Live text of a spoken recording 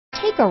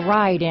Take a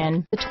ride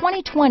in the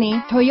 2020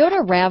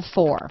 Toyota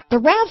RAV4. The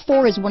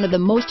RAV4 is one of the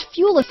most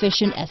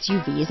fuel-efficient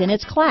SUVs in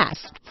its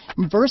class.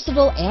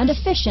 Versatile and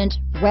efficient,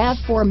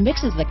 RAV4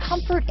 mixes the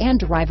comfort and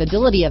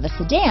drivability of a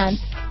sedan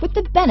with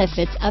the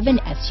benefits of an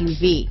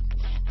SUV.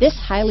 This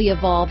highly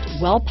evolved,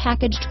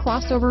 well-packaged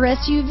crossover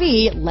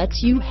SUV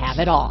lets you have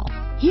it all.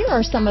 Here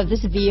are some of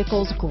this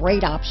vehicle's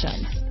great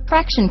options: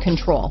 traction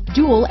control,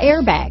 dual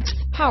airbags,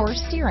 power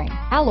steering,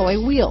 alloy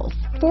wheels,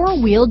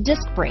 four-wheel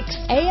disc brakes,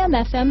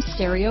 AM/FM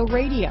stereo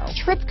radio,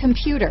 trip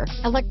computer,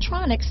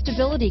 electronic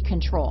stability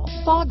control,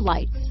 fog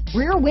lights,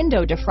 rear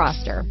window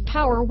defroster,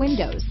 power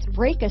windows,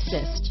 brake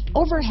assist,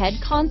 overhead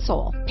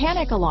console,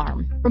 panic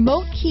alarm,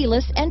 remote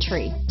keyless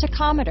entry,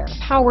 tachometer,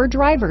 power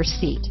driver's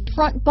seat,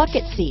 front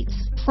bucket seats,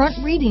 front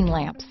reading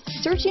lamps.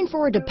 Searching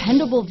for a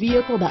dependable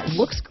vehicle that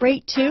looks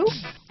great too?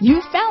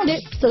 You found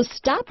it, so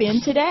stop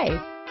in today.